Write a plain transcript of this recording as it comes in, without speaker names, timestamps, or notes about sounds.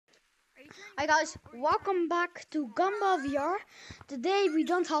Hi guys, welcome back to Gumball VR. Today we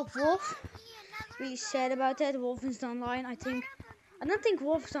don't have Wolf. We said about that, Wolf is online, I don't think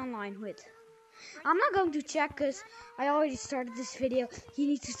Wolf is online with. I'm not going to check because I already started this video. He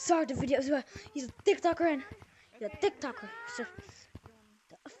needs to start the video as well. He's a TikToker and he's a TikToker. So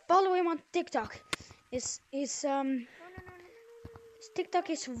follow him on TikTok. His TikTok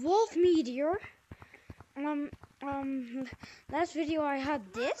is Wolf Meteor. Last video I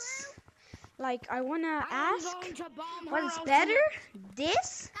had this. Like, I wanna ask, what is better?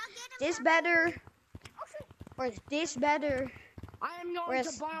 This better? Or is this better? Or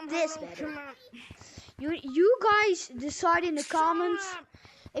is this better? You guys decide in the comments.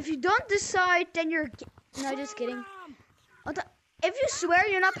 If you don't decide, then you're... No, just kidding. If you swear,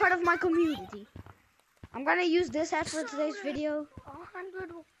 you're not part of my community. I'm gonna use this hat for today's video.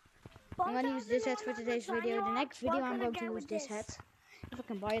 I'm gonna use this hat for today's video. The next video I'm going to use this hat. If I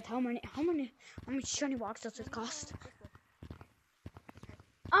can buy it, how much shiny box does it cost?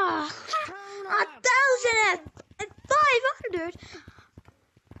 1,500.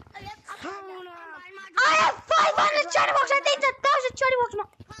 I have 500 shiny box. I think 1,000 shiny box.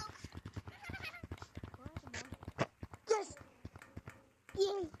 Yes.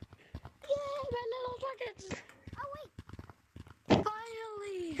 Yay. Yay, my little buckets. Oh wait.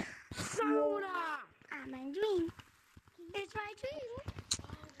 Finally. Soda. I'm a dream. It's my dream.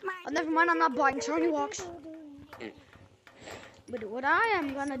 Oh, never mind, I'm not buying shiny walks. But what I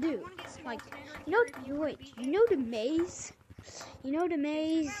am gonna do, like, you know the maze? You know the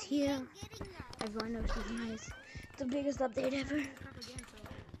maze here? Everyone knows the maze. The biggest update ever.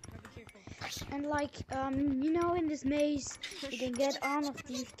 And like, you know, in this maze, you can get all of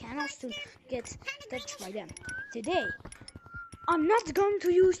these candles to get touched by them. Today, I'm not going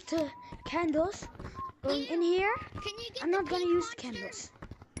to use the candles going in here. I'm not gonna use the candles.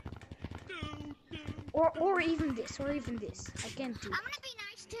 Or even this. I can't do it. I'm gonna be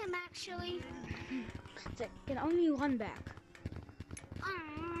nice to him, actually. So, get only one back.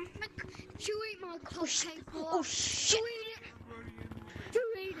 You ate my cupcake. Oh shit!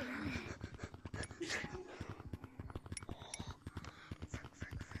 You ate it.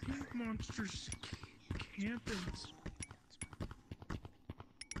 Monsters camping.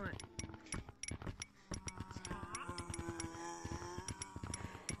 What?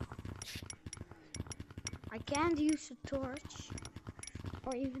 I can't use a torch,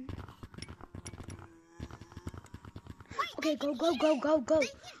 or even. Okay, go. Go.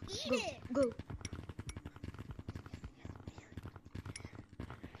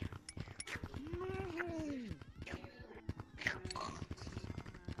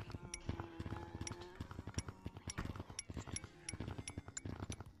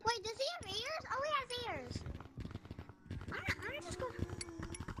 Wait, does he have ears? Oh, he has ears. I'm just gonna...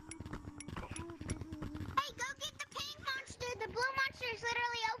 Hey, go get the pink monster. The blue monster is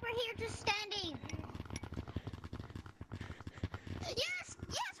literally over here just standing. Yes,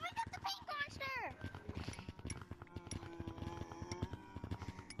 we got the pink monster.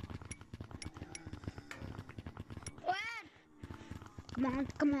 What?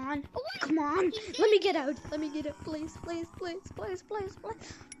 Come on. Let me get out, please.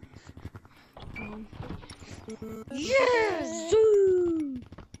 Yes!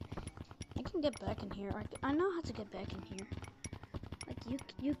 I can get back in here. I know how to get back in here. Like,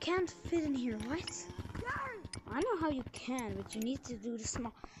 you can't fit in here, right? I know how you can, but you need to do the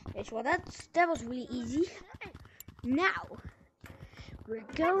small. Okay, well, that was really easy. Now, we're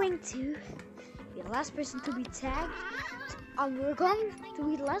going to be the last person to be tagged. We're going to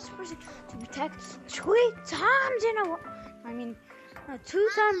be the last person to be tagged 3 times in a row. I mean, 2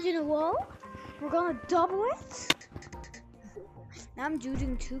 times in a row. We're gonna double it. Now I'm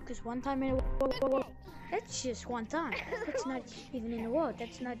doing 2 because 1 time in a row. That's just 1 time. That's not even in a row. That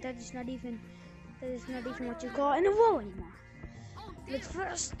is not even what you call in a row anymore. But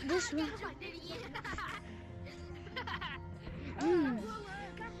first, this one.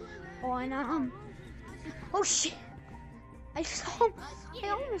 Oh, and oh shit! I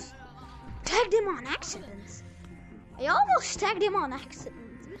almost tagged him on accident.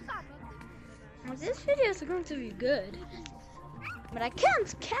 Well, this video is going to be good, but I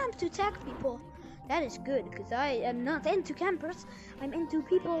can't camp to tag people. That is good because I am not into campers. I'm into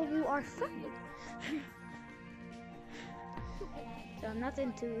people who are friendly. So I'm not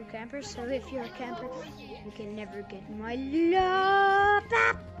into campers. So if you're a camper, you can never get my love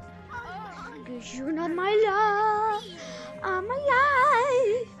back. Because you're not my love. I'm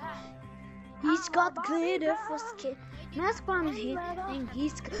alive. He's got glitter for skin. Mask bomb is hit, and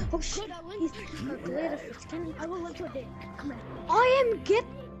he's got glitter for skin. I will let you in. Come on. I am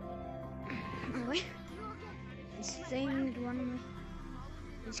What? He's saying with one of my...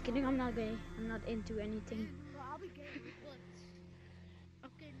 Just kidding, I'm not gay. I'm not into anything.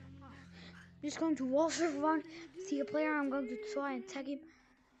 I'm just going to wall surf around, see a player, I'm going to try and tag him.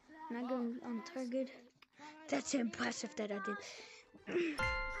 And I'm going on target. That's impressive that I did.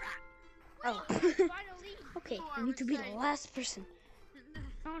 Oh. Okay, I need to be the last person.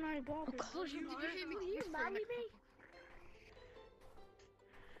 Oh no, the ball. Oh, God. Did you hear me? You married me?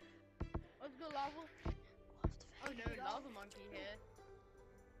 Let's go lava. Oh no, lava monkey here.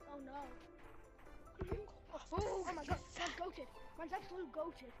 Oh no. Oh my god, that's goated. Man's absolute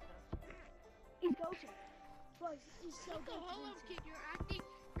goated. He's goated. Bro, he's so goated. Hold on, kid, you're acting.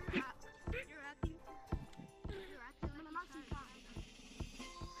 You're acting. I'm acting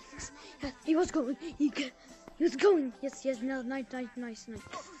fine. He was going. He was going. Yes, no, nice.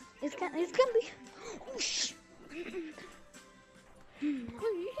 It's gonna be. Oh, shh.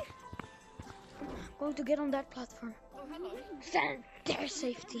 Going to get on that platform. Oh, hello. Stand there,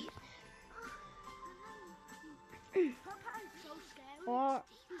 safety. Or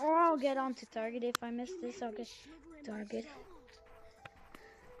I'll get onto target if I miss this. I'll get target.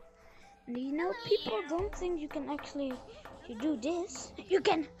 And you know, people don't think you can actually do this. You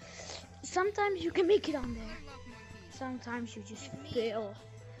can. Sometimes you can make it on there. Sometimes you just fail,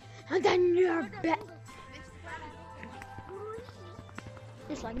 and then you're back.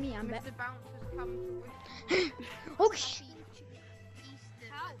 Just like me, I'm back. Oh shit!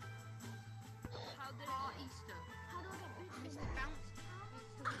 How did I Easter? Mr. Bounce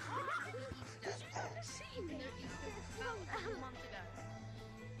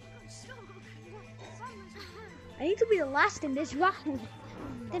I need to be the last in this round.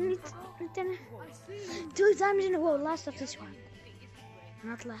 Then 2 times in a row, last of this round.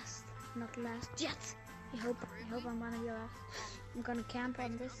 Not last yet. I hope I'm gonna be last. I'm gonna camp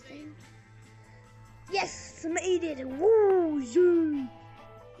on this thing. Yes, made it! Woo! Zoom!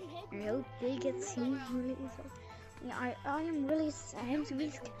 I hope they get seen. Really, yeah, I am really. I'm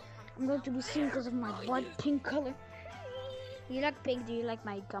going to be seen because of my bright pink color. You like pink? Do you like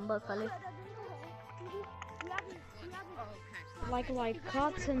my gumbo color? Like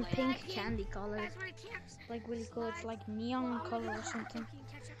cotton pink candy color. Like really cool. It's like neon color or something.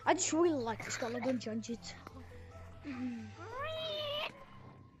 I just really like this color. Don't judge it.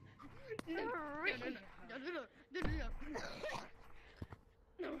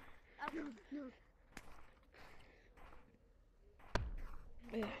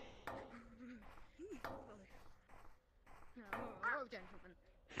 Yeah.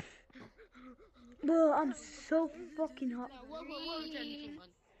 Bro, I'm so fucking hot.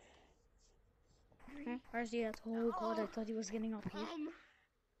 Huh? Where's he at? Oh god, I thought he was getting up here.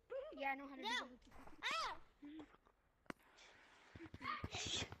 Yeah, I know how to do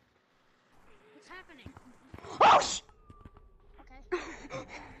it. What's happening? Oh sh! Okay.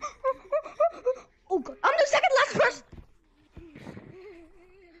 Oh god, I'm the second last person!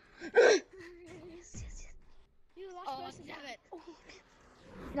 Yes. You the last person.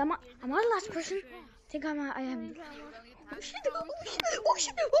 Damn it. Am I the last person? I think I am. Oh shit! I'm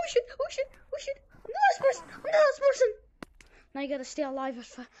the last person! Now you gotta stay alive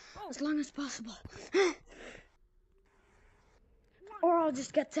as long as possible. Or I'll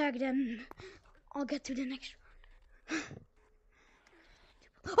just get tagged and I'll get to the next round.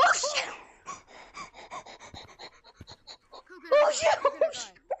 Oh shit! Oh shit!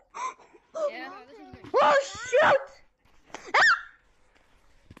 Oh shit!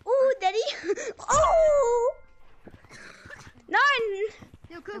 Oh, daddy! Oh! 9!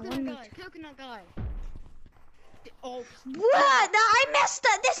 Yo, coconut guy. Oh. What? I messed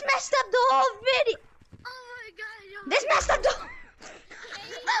up. This messed up the whole video. Oh my god. This messed up the.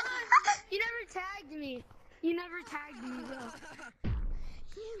 You never tagged me. Bro.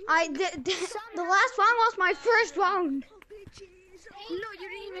 I did. The last round was my first round. No, you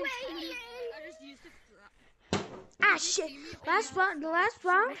didn't even. I just used it. Ah shit! The last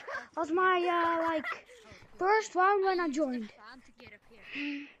round was my like first round when I joined.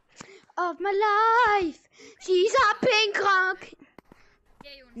 Of my life, she's a pink rock.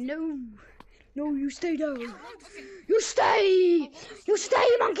 No, you stay down. You stay,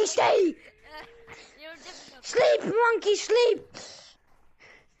 monkey, stay. Sleep, monkey, sleep.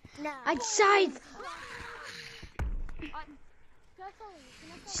 Outside.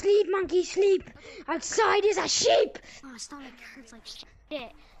 Sleep, monkey, sleep. Outside is a sheep. Oh, my stomach hurts like shit.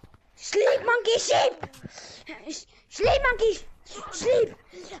 Sleep, monkey, sleep. Sleep, monkey, sleep.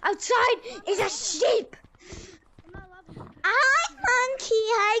 Outside is a sheep. Hi, monkey.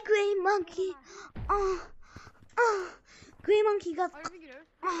 Hi, gray monkey. Oh, gray monkey got.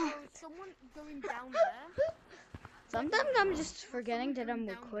 Oh, someone going down there? Sometimes I'm just forgetting that I'm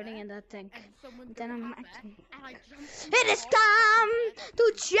recording in that thing. And someone Then going I'm up there, acting. and I jumped It is time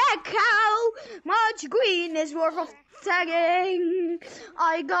to check how much green is worth of tagging.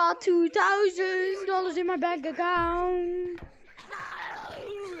 I got $2,000 in my bank account.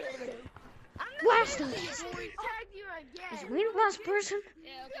 Where's the last? Is we the last person?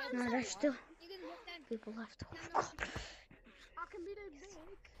 No, there's still people left. Oh God. I can be the big.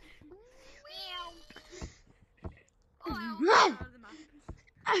 No!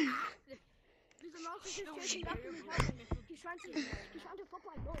 There's a mouse just chasing after me. He's trying to fuck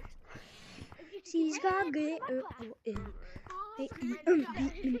my boat. She's got good.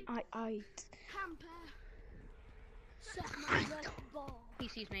 I. Suck my left ball. He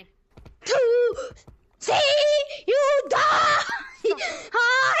sees me. To see you die.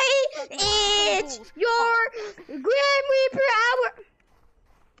 Hi, it's your Grim Reaper hour.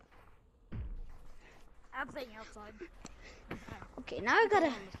 I'm staying outside. Okay, now I gotta.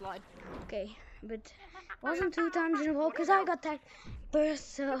 On the slide. Okay, but it wasn't 2 times in a row because I got tagged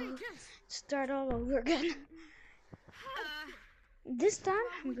first, so start all over again. This time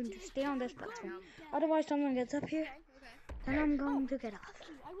I'm going to stay on this platform. Otherwise, someone gets up here, then I'm going to get off.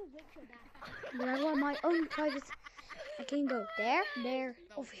 But I want my own private. I can go there,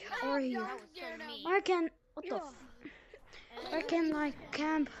 over here, or here. Or I can. What the? I can like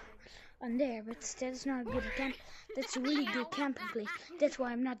camp on there, but that's not a good camp. That's a really good camping place. That's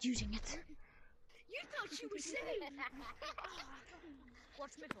why I'm not using it. You thought you were safe.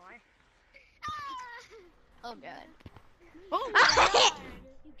 What's my boy? Oh god.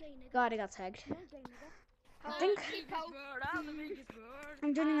 God, I got tagged. I think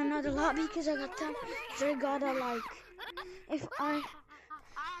I'm doing another lobby because I got tagged. So I gotta like, if I,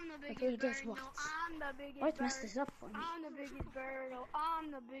 okay, guess what? Why mess this up for me? I'm the biggest bird.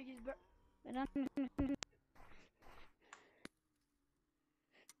 I'm the biggest bird.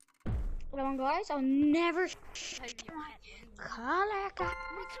 Come on, guys, I'll never show my color.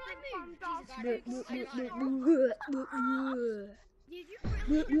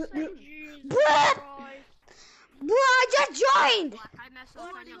 Bro, I just joined! I messed up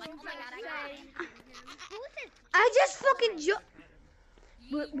and you're like, oh my god, I got it. I just fucking joined!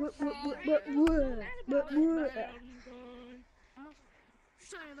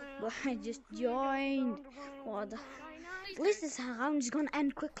 I just joined. What the? At least this round's gonna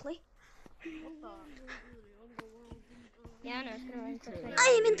end quickly. Yeah, I know, it's gonna run quickly. I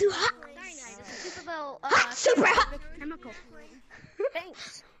am into hot. Hot, super hot. Chemical.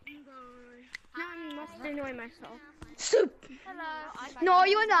 Thanks. Now I must annoy myself. Soup. No,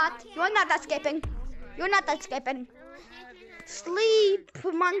 you're not. You're not escaping. You're not escaping. Sleep,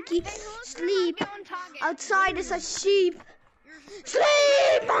 monkey. Sleep. Outside is a sheep.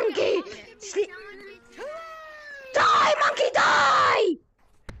 Sleep, monkey. Sleep. Die, monkey, die.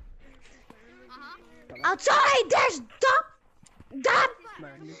 Outside, there's Dub.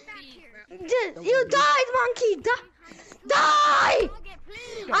 You died, monkey. Die.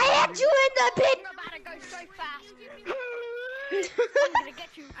 I hit you in the pit.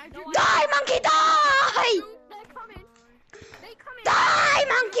 Die, monkey, die. Die,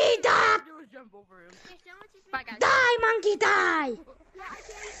 monkey, die. Die, monkey, die.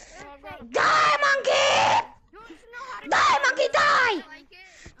 Die, monkey. Die, monkey, die.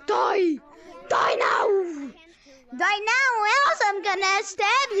 Die. Die now. Die now, or else I'm gonna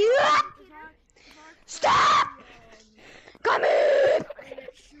stab you. Stop. Come here.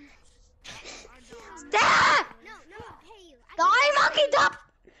 Stop. Die, monkey, stop.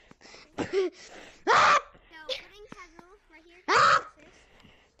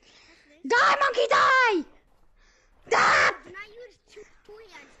 Die, monkey, die. Stop.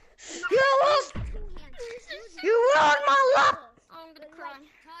 You ruined my luck. I'm gonna cry.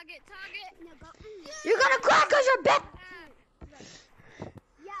 You're gonna cry because you're bit.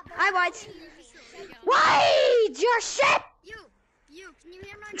 Hi, White. White, your shit. You, can you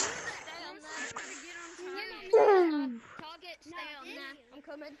hear my music? Stay on that. Target, stay on that. I'm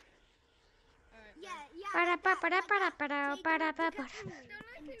coming. Yeah.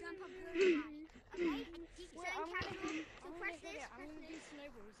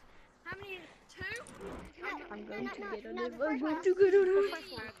 How many? 2? I'm going to get on it. I'm going to get on it.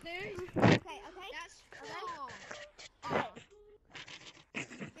 Okay.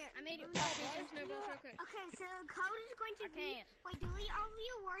 I made it. Snowballs real quick. Okay, so the code is going to be, wait, delete all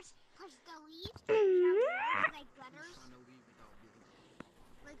viewers, push delete, like letters,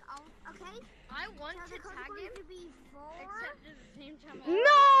 like all, okay? I want So to the code tag is him, going to be 4, except at the same time.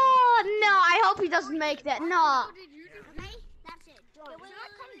 No, I hope he doesn't make that. No. okay? That's it. Can I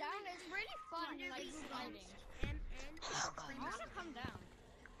come down and like sliding. Oh, God. I wanna come down.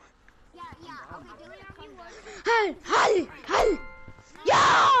 Yeah. Okay, Dilly, are you worse? Hey!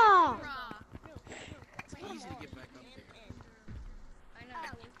 Yeah! It's easy to get back up there. I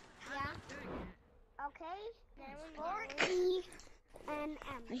know. Yeah. Okay. Or E and M.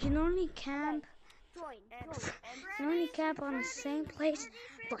 You can only camp. Join. You can only camp on the same place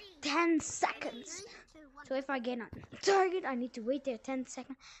for 10 seconds. So if I get on target, I need to wait there 10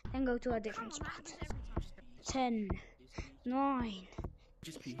 seconds, then go to a different spot. 10, 9,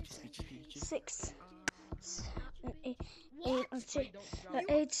 Just pee. 6, 8,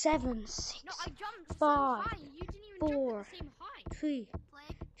 7, 6, no, I jumped 5, so high. You didn't even 4, jump at the same height. 3,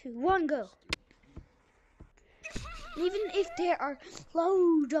 2, 1, go. Even if there are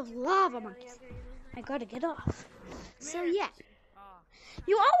loads of lava monkeys, I gotta get off. So yeah,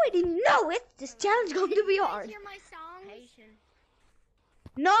 you already know it. This challenge is going to be hard. Hear my song?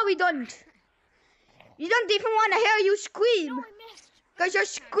 No, we don't. You don't even want to hear you scream. I missed. Because your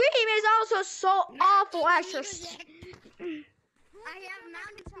scream is also so awful as your... I have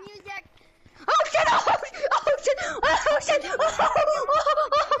mountain music. Oh shit! Oh shit! Oh shit!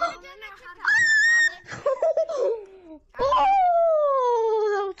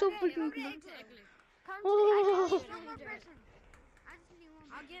 Oh, that was so freaking cool. Oh.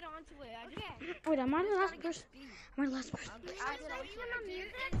 I'll get onto it. Wait, am I the last person? Am I the last person?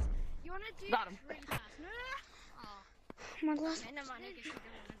 You wanna do Got him. Am I the last? And I'm on it if you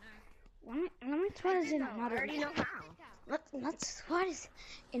don't Let me try this in another. Already know how. Let's try this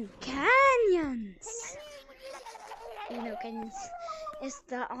in canyons. You know, canyons is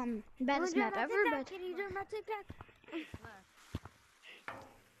the baddest map ever, but Can you do my TikTok?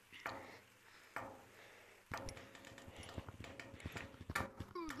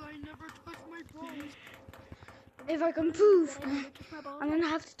 I never touched my balls. if I can prove, I'm gonna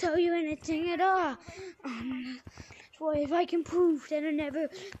have to tell you anything at all. So if I can prove that I never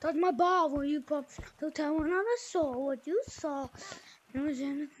touched my ball when you popped, so tell one I saw what you saw. There was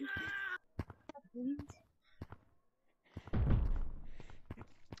anything.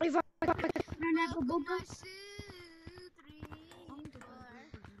 If I never go back.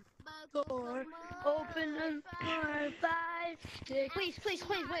 Door open and 4, 5, 6. Please, wait,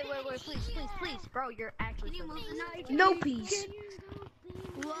 please, bro, you're actually so No peace.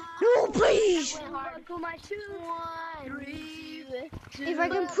 No please. Buckle my shoes. 1, 3, If I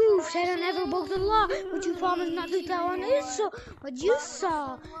can prove that I never broke the law, would you promise not to tell on it? So what you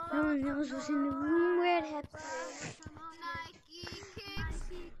saw, no one knows what's in the room where it happened.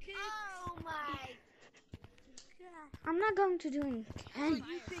 I'm not going to do any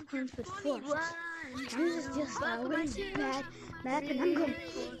canyons with force. Canyons is just a really bad map, and I'm going to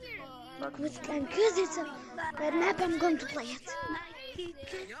work with them because it's a bad map. I'm going to play it.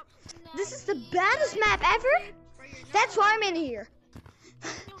 This is the baddest map ever. That's why I'm in here.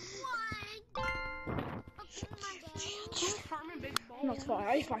 Not far.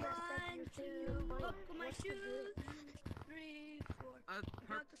 It's fine.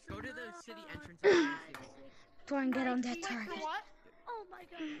 Go to the city entrance. Try and get on that target. Oh my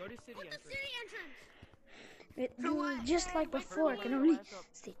god. Go to city entrance. Just like before, I can only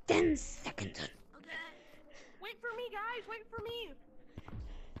stay 10 seconds. Wait for me, guys. Wait for me.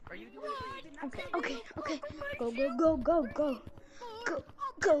 Are you doing it? Okay. Go.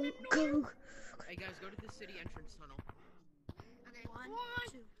 Hey guys, go to the city entrance tunnel. Okay, 1,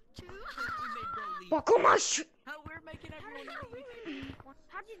 2. We made bro leave. Buckle my shoe. How we're making everyone leave.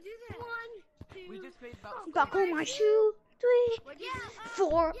 How'd you do that? 1, 2. We just made about Buckle my shoe. 3,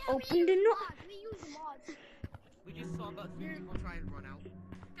 4. Open the door. We use mods. We just saw about 3 people try and run out.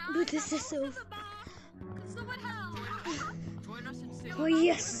 But this is so. Someone help. Join us in city. Oh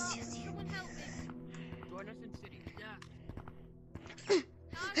yes. Someone help me. Join us in city.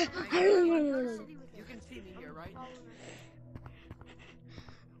 yes. You can see me here, right?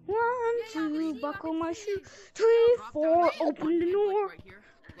 1, 2. Buckle my shoe. 3, 4. Open the door. Right here,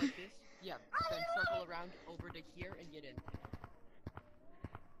 like this. Yeah. Then circle around over to here and get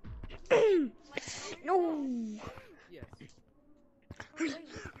in. No. Yes.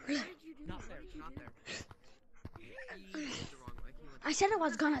 Not there. He did the wrong way. He went I said I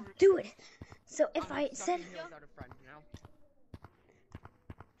was gonna do it. So if I said without a friend,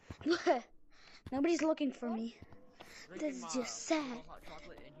 you know? nobody's looking for me. Drinking This is my just sad. hot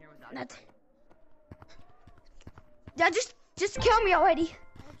chocolate in here without a Not. friend. Yeah, just kill me already.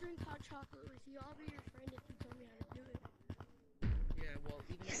 I'll drink hot chocolate with you. I'll be your friend if you tell me how to do it. Yeah, well,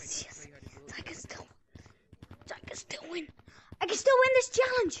 even if I Yes. can't show you how to do it. I can still win. I can still win this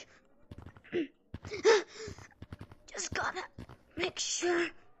challenge. Just gotta make sure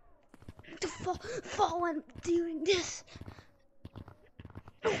to fall when doing this.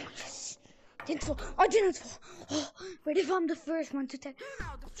 Oh, yes. Didn't fall. I didn't fall. Oh, but if I'm the first one to take,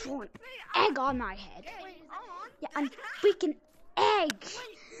 throw an egg on my head. Yeah, a freaking egg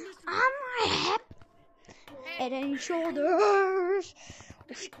on my head. Head and shoulders.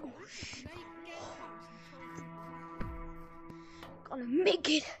 Gonna make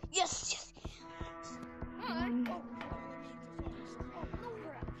it. Yes.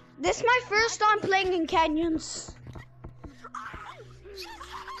 This is my first time playing in canyons.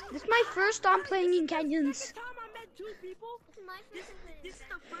 This is my first time playing in canyons. This time I met two people. This is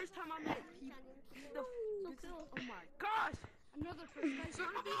the first time I met people. Oh my gosh! Another first. Guys, you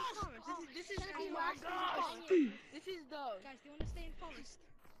wanna be in forest? This is oh my gosh! This is the. Guys, do you wanna stay in forest?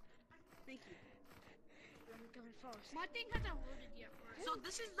 Thank you. My thing hasn't loaded yet. So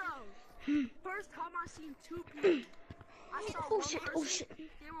this is the first time I seen two people. I saw Oh one shit! person. Oh shit!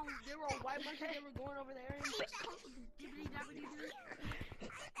 They were a white monkey. They were going over there. And dibbity dabbity doo.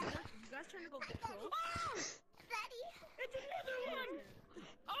 You guys trying to go get close? Daddy. It's another one!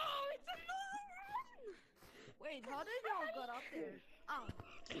 Oh, it's another one! Wait, how did y'all get up there? Oh,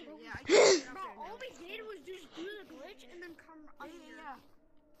 yeah, I can't get up Bro, there all now. we did was just do the glitch and then come up here. Yeah.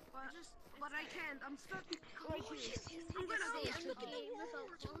 But I can't. I'm stuck right here. I'm gonna go. Look at the wall.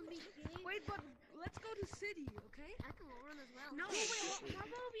 Wait, but let's go to city, okay? I can run as well. No, Wait, how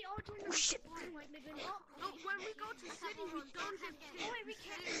about we all join the shit. spawn like they're gonna no. When we go to city, we don't have to. Oh wait, we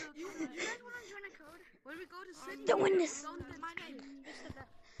can't. You guys wanna join a code? When we go to city, Doing this. don't have My name. to. Just said that.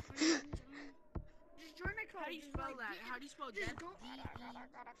 Just join a code. How do you spell that? How do you spell Just death? go.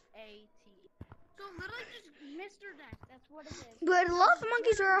 D-E-A-T. So literally just Mr. Death. That's what it is. But a lot of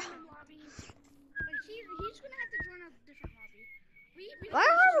monkeys are. Lobby. Like he's gonna have to join a different lobby. We Why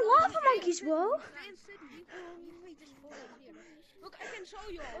are there lava monkeys, bro? Stay in city. we just go over here. Look, I can show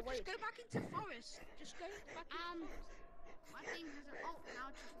you. Just go back into forest. Just go back. My thing hasn't. Oh,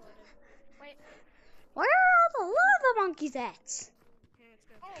 now it's just loaded. Wait. Where are all the lava monkeys at? Okay, let's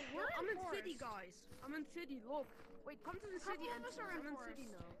go. Oh, we're I'm in forest. city, guys. I'm in city. Look. Wait, come to the city Couple of us entrance. are in I'm in forest.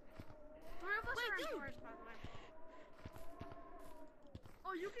 city now. 3 of us Wait, are in dude. forest, by the way.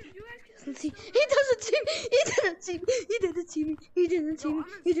 Oh, you guys can Let's see. He doesn't see me. He didn't see me. He didn't see me. He didn't see me.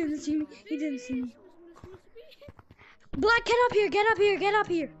 He didn't see me. He didn't see me. Black, get up here. Get up here. Get up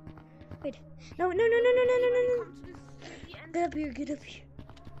here. Wait. No. come to the city entrance. Get up here. Get up here.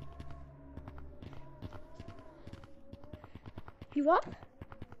 You up?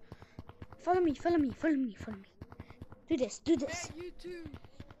 Follow me. Follow me. Follow me. Follow me. Do this. Do this. You too.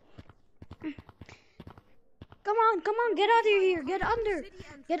 Come on. Come on. Get out of here. Get under.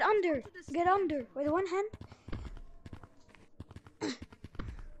 Get under. Get under. With one hand.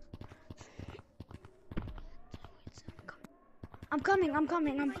 I'm coming. I'm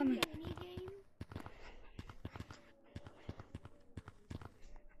coming. I'm coming. Does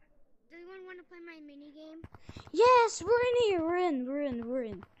anyone want to play my mini game? Yes, we're in here. We're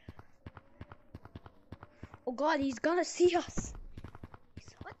in. Oh God, he's gonna see us.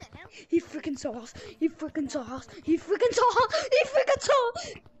 What the hell? He freaking saw us. He freaking saw us. He freaking saw us. He freaking saw us.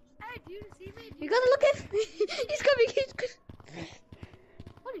 Hey, do you see me? You gotta look at. He's coming. He's coming.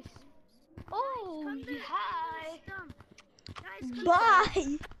 What is? Oh, Hi. Guys,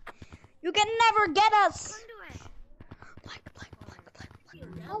 bye. You can never get us. come to it. Black.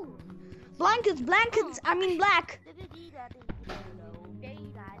 Oh, blankets. I mean black.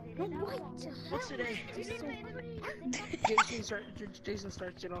 What's today? Jason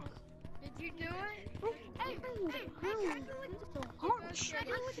starts it off. Did you do it? Harsh.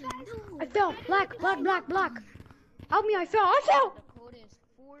 I fell. Black. Help me! I fell. The code is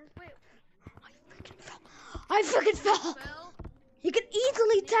 4. Wait. I freaking fell. Fell. He can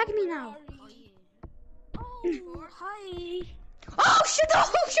easily tag me now. Oh, Hi. Oh shit!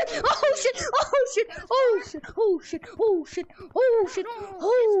 Oh shit! Oh shit! Oh shit! Oh shit! Oh shit! Oh shit! Oh shit!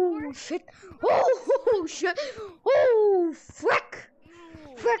 Oh shit! Oh shit! Oh frick!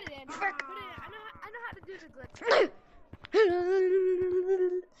 Frick! Frick! I know how to do the glitch.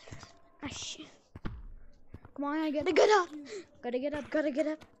 Ah shit! Come on! I gotta get up! Gotta get up! Gotta get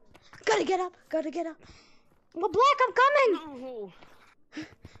up! Gotta get up! Gotta get up! Well, Black, I'm coming! No.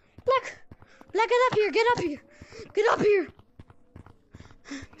 Black! Black, get up here! Get up here! Get up here!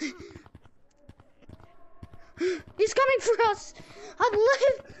 He's coming for us!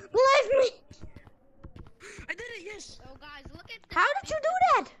 Believe me! I did it. Yes. Oh, guys, look at this. How did you do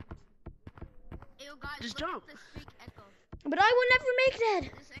that? Yo, guys, Just look jump. at this fake echo. But I will never make that.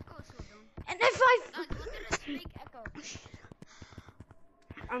 This echo is so dumb. And if I... Guys, look at this fake echo.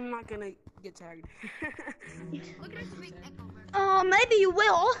 I'm not gonna get tagged. Look at this fake echo, bro. Maybe you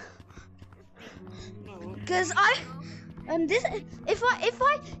will. Cause this if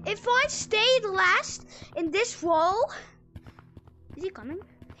I stayed last in this row, is he coming?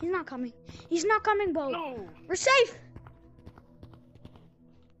 He's not coming. He's not coming, Bo. No. We're safe.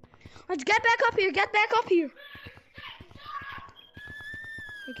 Let's get back up here. Get back up here.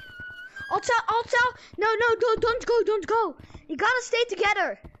 I'll tell. No, don't go. You gotta stay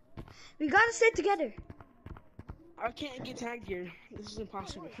together. We gotta stay together. I can't get tagged here. This is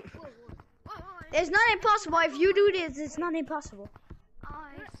impossible. It's not impossible. If you do this, it's not impossible. I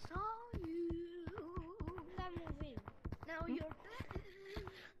saw you. Stop moving. Now you're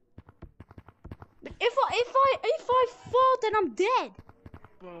If I fall, then I'm dead.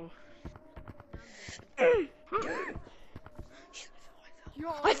 Bro.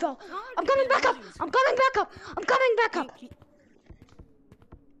 I fell. I'm coming back up. I'm coming back up.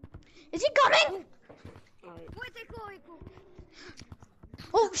 Is he coming? Alright.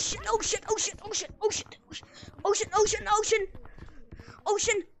 Oh shit.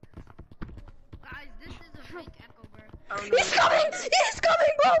 Ocean. Guys, this is a fake echo, bro. Oh, no. He's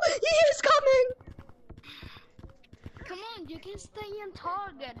coming, bro. He is coming. Come on, you can stay in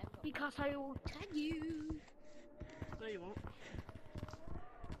target because I will tag you. No, you won't.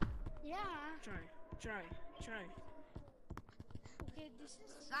 Yeah. Try. Okay, this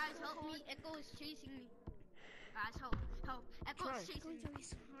is. Guys, help me. Echo is chasing me. Guys, help. Echo is chasing me.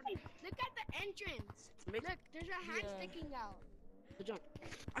 Hey, look at the entrance. Make Look, there's a hand Yeah. sticking out. the jump.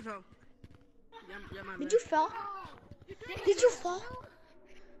 I fell. Yeah, my Did bad. you fall? Did you fall?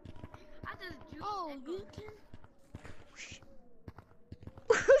 I just juked Oh, Echo. you can.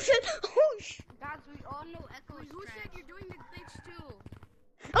 Oh shit. Guys, we all know Echo is Who trash. said you're doing the glitch too?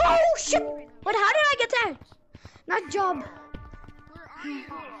 Oh shit. But how did I get there? Not job. Where are you?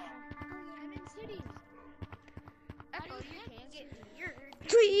 I'm in cities. Echo, you can't get here.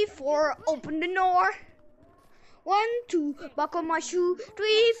 3, 4, open the door. 1, 2, buckle my shoe.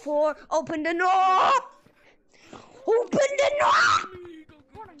 3, 4, open the door. Open the door.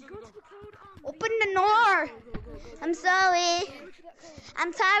 Open the door. I'm sorry.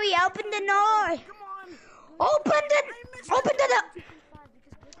 Open the door. Open the door.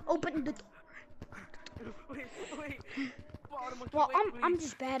 Open the door. Wait. Bottom, Well, wait, I'm please.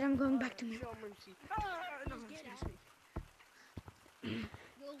 just bad. I'm going back to me. Show mercy. No, excuse me.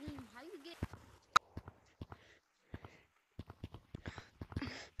 Well, how you get?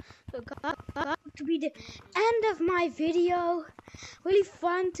 So got to be the end of my video. Really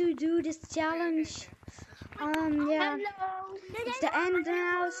fun to do this challenge. Yeah, it's the end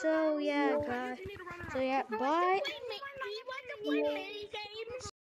now. So yeah, guys. So yeah, bye. Wait a minute.